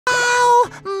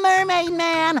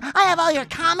have all your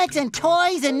comics and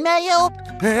toys and mail?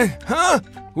 Huh?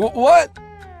 What?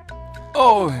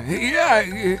 Oh, yeah,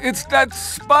 it's that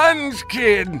Sponge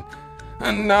kid.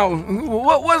 And now,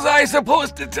 what was I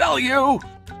supposed to tell you?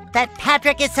 That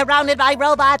Patrick is surrounded by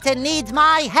robots and needs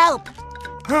my help.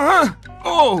 Huh?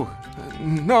 Oh,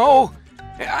 no.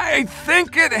 I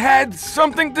think it had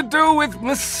something to do with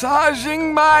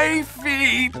massaging my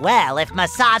feet. Well, if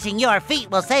massaging your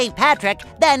feet will save Patrick,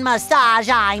 then massage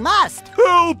I must.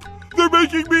 Help! They're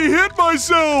making me hit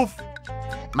myself!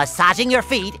 Massaging your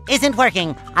feet isn't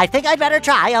working. I think I'd better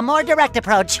try a more direct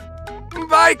approach.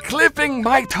 By clipping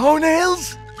my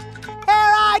toenails? Here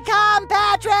I come,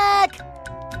 Patrick!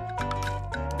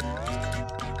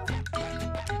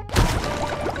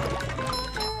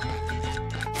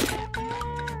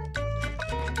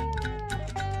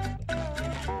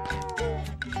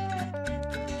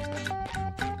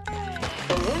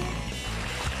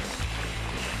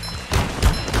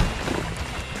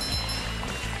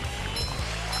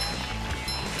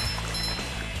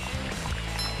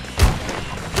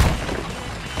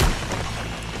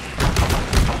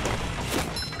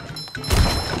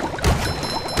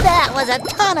 That was a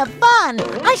ton of fun!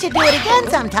 I should do it again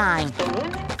sometime.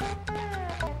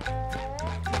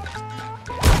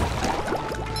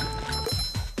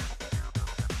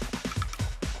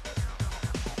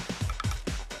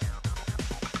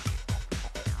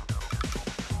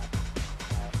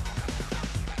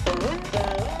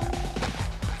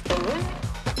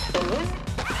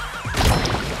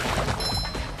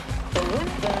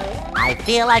 I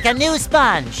feel like a new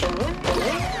sponge.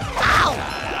 Ow!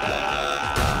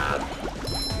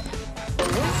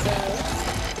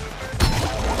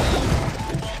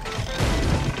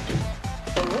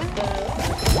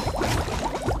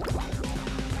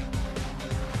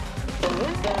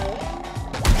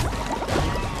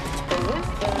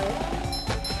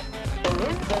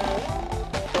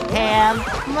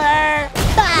 Hammer!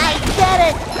 I get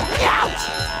it! Ouch!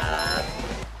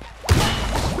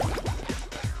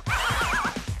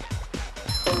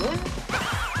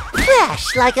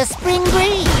 Fresh like a spring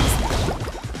breeze!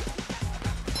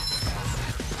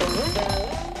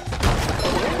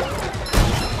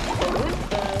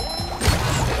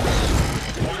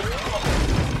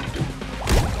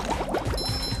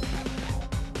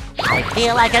 I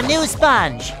feel like a new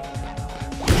sponge!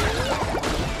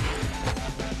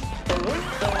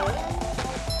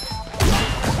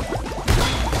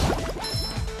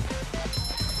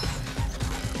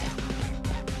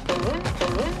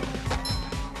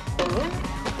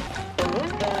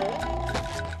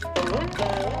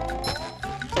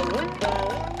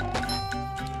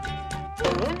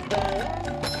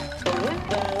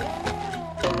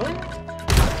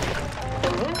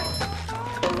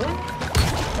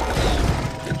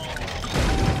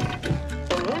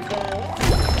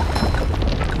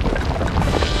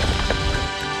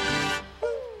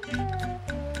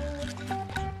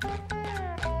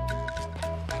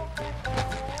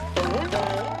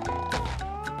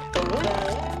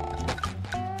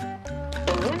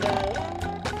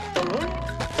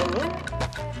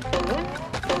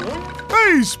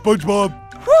 Hey, SpongeBob!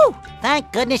 Whew!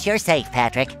 Thank goodness you're safe,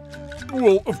 Patrick.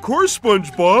 Well, of course,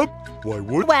 SpongeBob. Why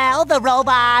would... Well, the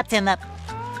robots and the...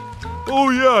 Oh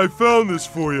yeah, I found this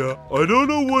for you. I don't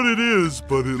know what it is,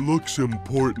 but it looks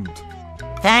important.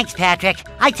 Thanks, Patrick.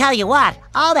 I tell you what,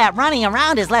 all that running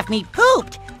around has left me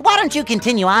pooped. Why don't you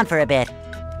continue on for a bit?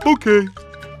 Okay.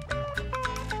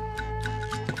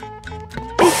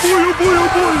 Oh boy, oh boy, oh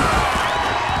boy!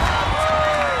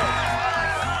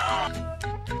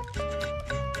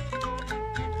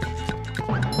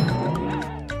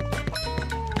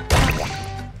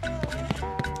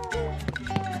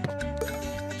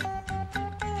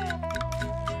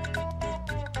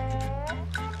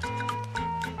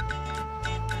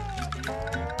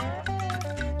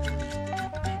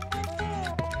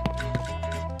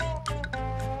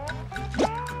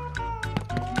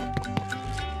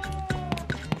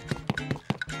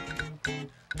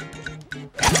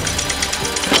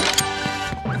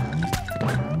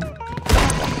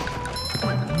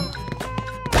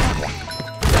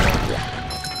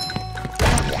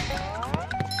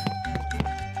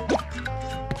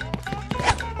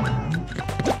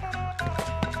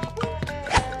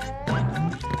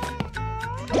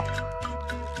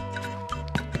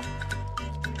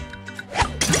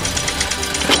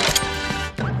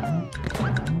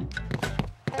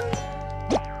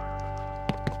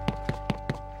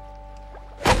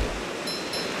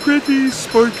 Pretty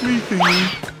sparkly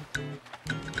thingy.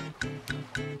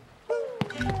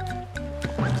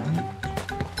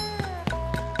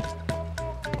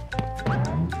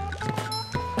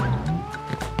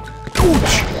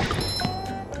 Ouch!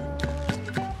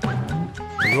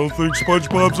 I don't think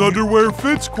SpongeBob's underwear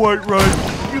fits quite right.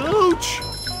 Ouch!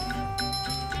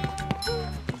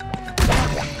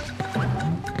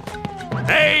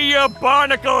 Hey, you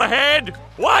barnacle head!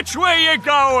 Watch where you're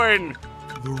going!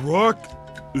 The rock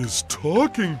is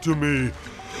talking to me.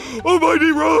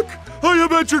 Almighty Rock, I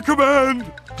am at your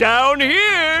command! Down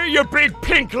here, you big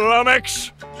pink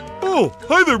lummox! Oh,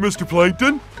 hi there, Mr.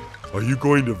 Plankton. Are you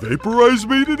going to vaporize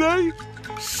me today?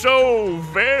 So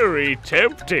very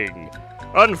tempting.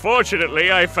 Unfortunately,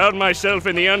 I found myself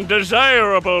in the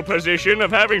undesirable position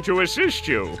of having to assist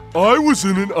you. I was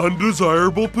in an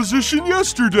undesirable position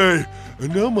yesterday,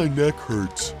 and now my neck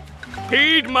hurts.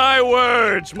 Heed my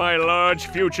words, my large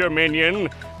future minion.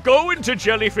 Go into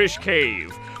Jellyfish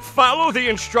Cave. Follow the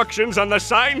instructions on the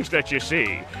signs that you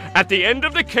see. At the end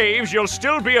of the caves, you'll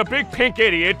still be a big pink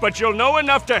idiot, but you'll know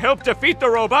enough to help defeat the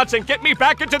robots and get me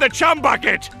back into the chum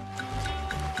bucket.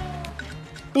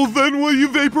 Well, then will you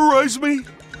vaporize me?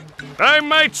 I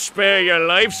might spare your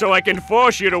life so I can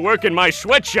force you to work in my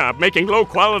sweatshop making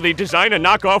low-quality design and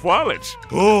knockoff wallets.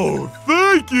 Oh,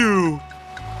 thank you!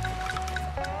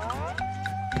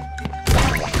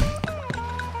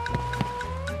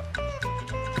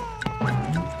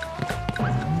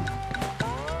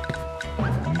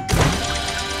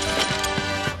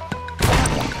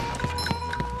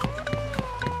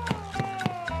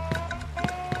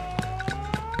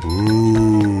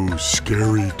 Ooh,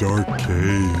 scary dark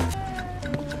cave.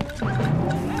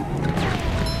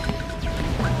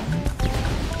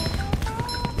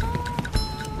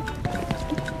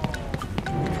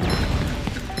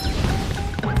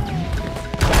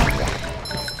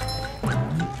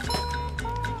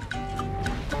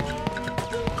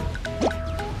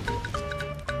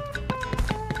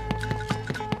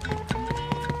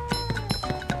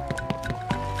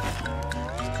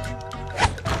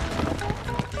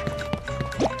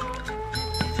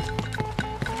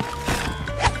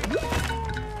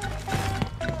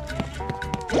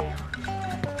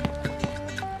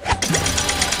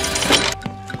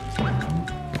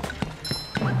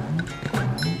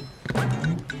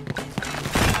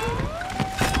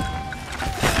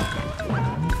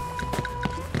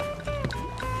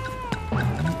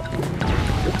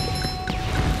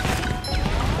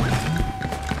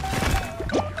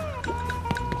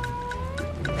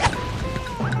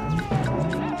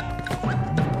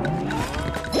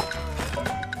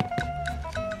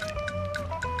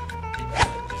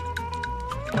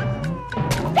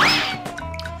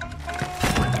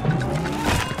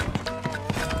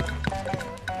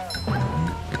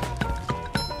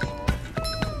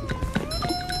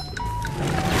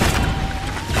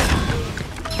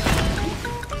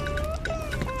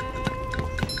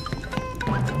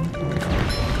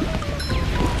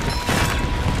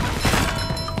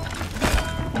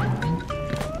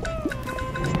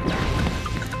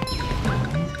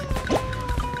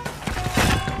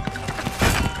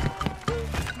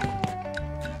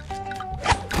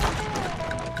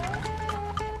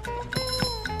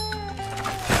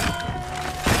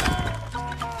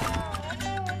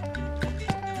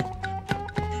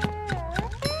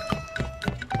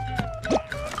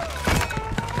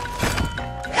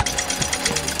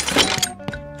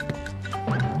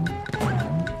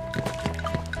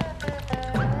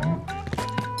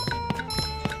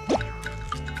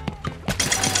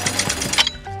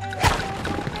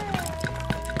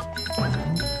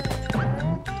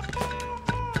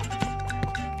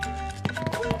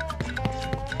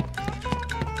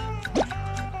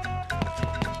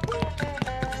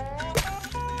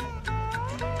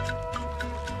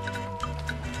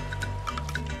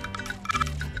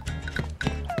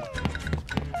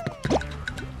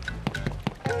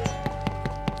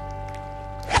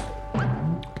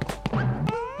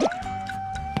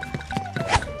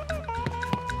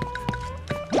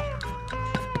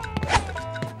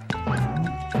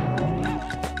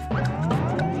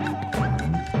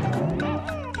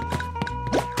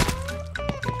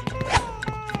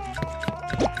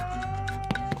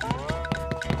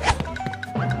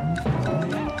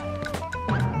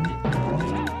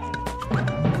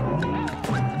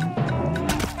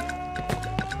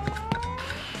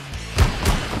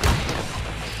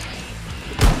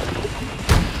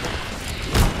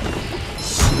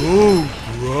 So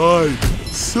bright,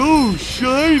 so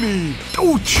shiny.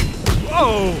 Ouch!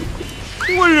 Oh,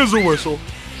 wait as a whistle.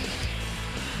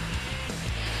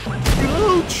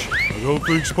 Ouch! I don't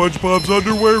think SpongeBob's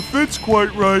underwear fits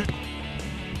quite right.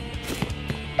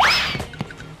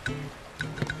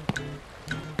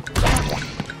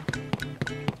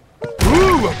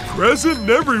 Ooh, a present in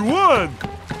every one.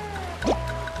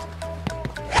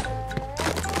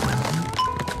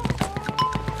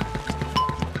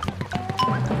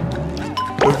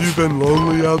 Have you been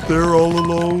lonely out there all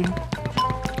alone?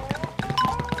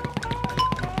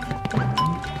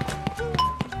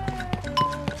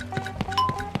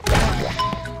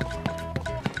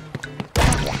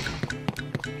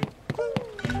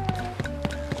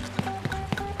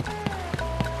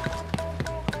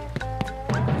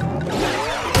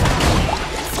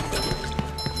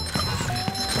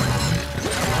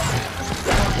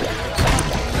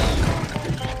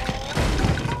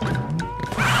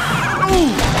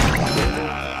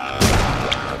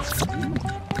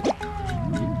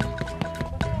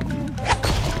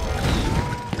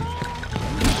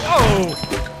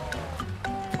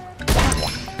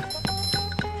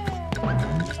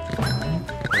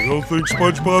 I don't think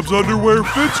SpongeBob's underwear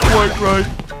fits quite right.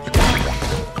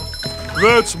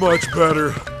 That's much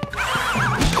better.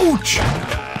 Ouch!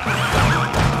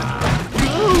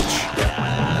 Ouch!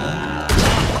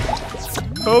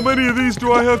 How many of these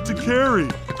do I have to carry?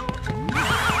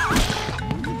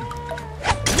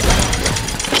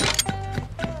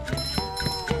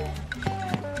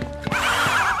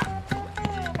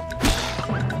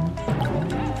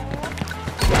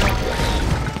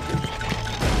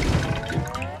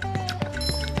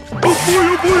 Oh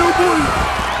boy, oh boy!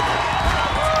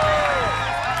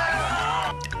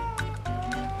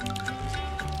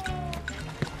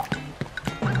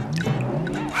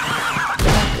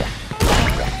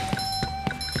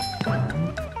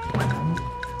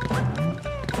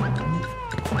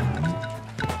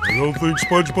 I don't think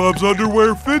SpongeBob's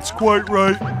underwear fits quite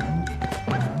right.